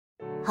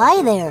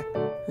Hi there.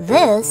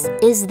 This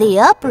is the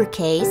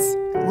uppercase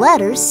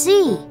letter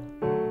C.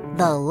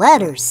 The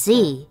letter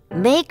C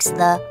makes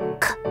the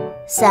k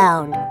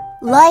sound,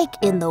 like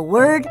in the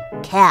word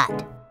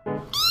cat.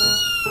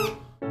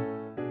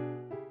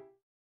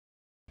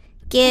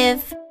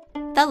 Give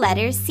the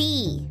letter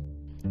C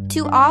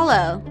to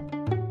Olo.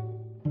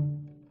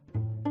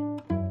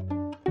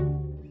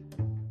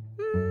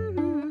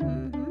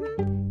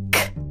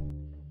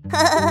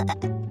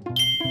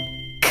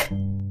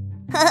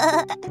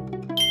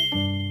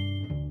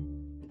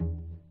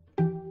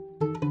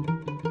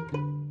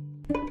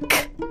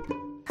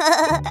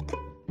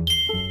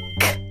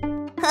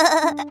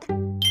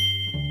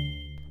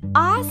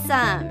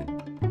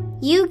 Awesome!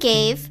 You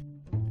gave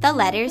the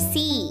letter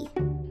C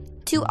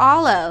to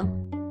Olo.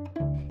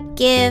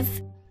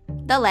 Give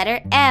the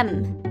letter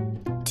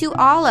M to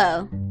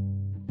Olo.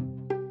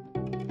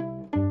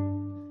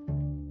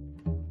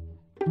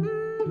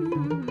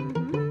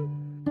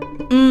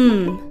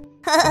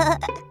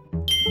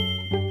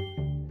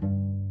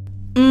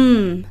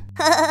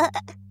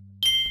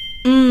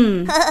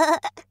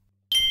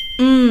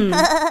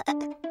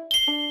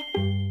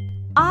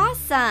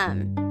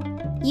 Awesome!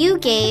 You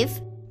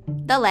gave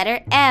the letter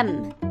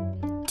M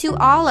to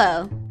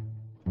Olo.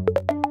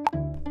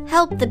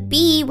 Help the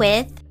bee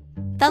with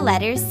the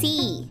letter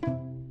C.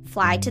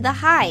 Fly to the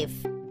hive.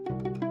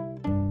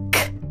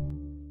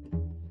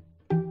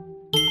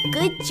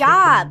 Good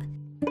job!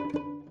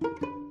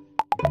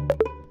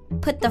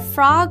 Put the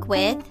frog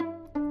with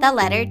the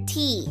letter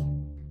T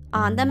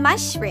on the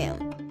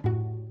mushroom.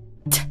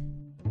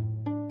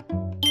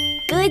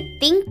 Good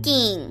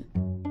thinking!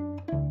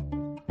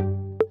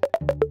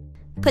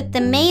 Put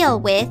the mail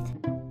with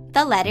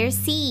the letter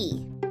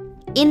C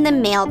in the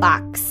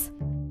mailbox.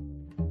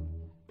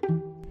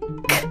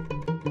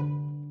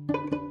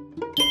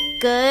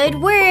 Good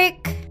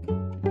work!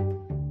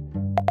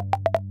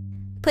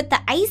 Put the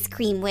ice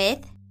cream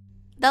with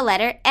the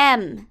letter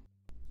M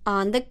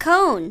on the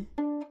cone.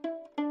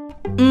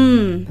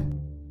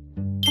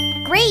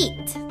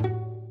 Great!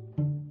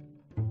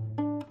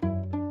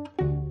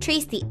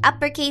 Trace the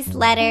uppercase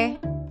letter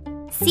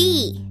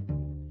C.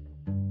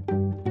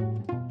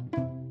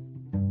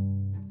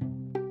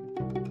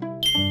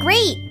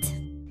 Great!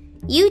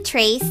 You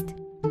traced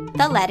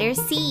the letter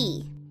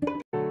C.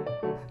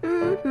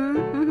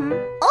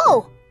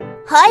 Oh,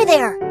 hi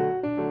there.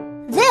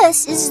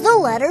 This is the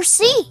letter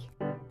C.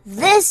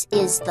 This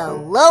is the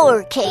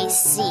lowercase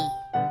c.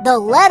 The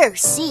letter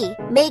C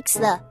makes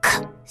the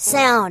k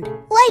sound,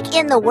 like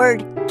in the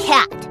word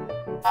cat.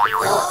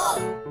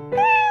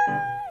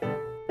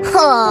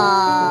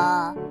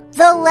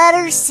 The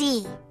letter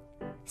C.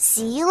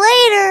 See you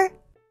later.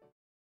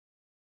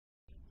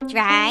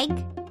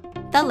 Drag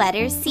the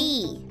letter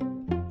C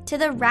to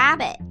the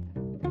rabbit.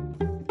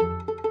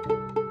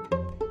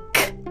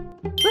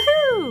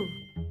 Woohoo!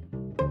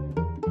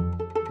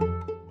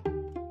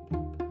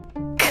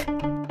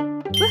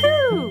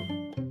 Woohoo!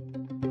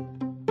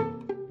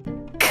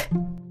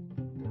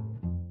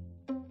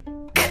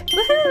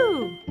 Woohoo!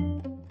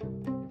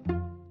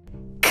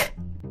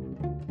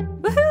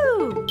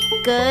 Woohoo!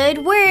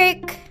 Good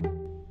work!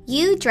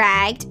 You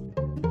dragged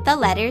the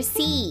letter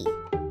C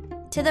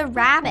to the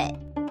rabbit.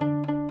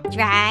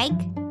 Drag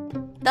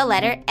the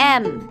letter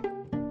M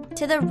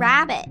to the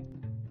rabbit.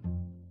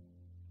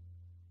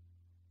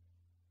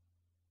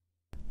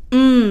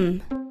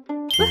 Woohoo!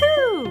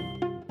 Woohoo!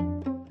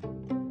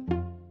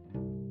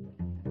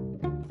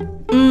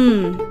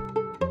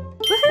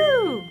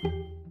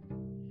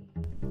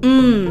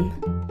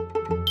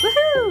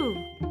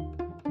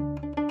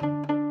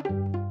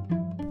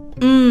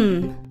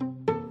 Woohoo!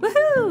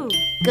 Woohoo!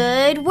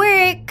 Good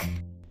work!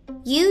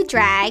 You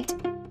dragged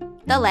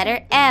the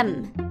letter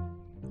M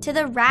to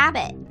the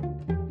rabbit.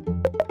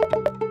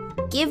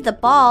 Give the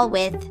ball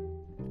with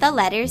the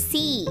letter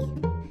C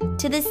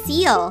to the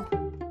seal.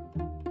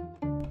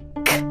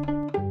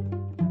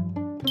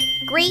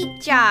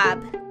 Great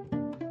job!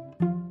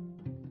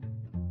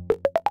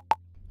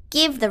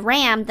 Give the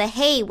ram the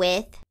hay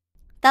with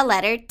the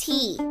letter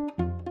T.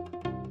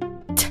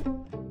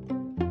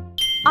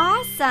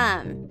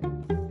 Awesome!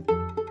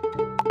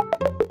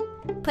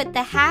 Put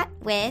the hat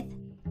with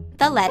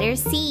the letter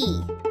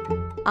C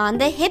on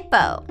the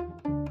hippo.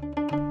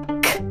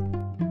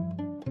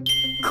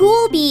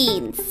 Cool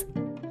beans!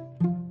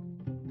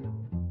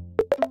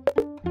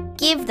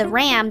 Give the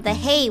ram the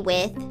hay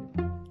with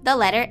the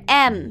letter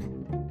M.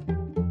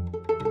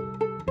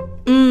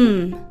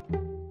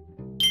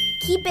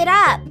 Keep it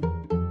up!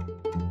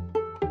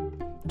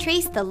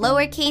 Trace the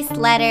lowercase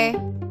letter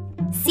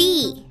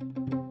C.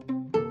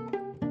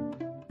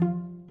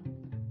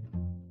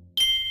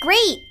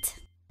 Great!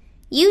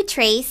 You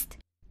traced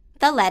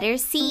the letter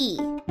C.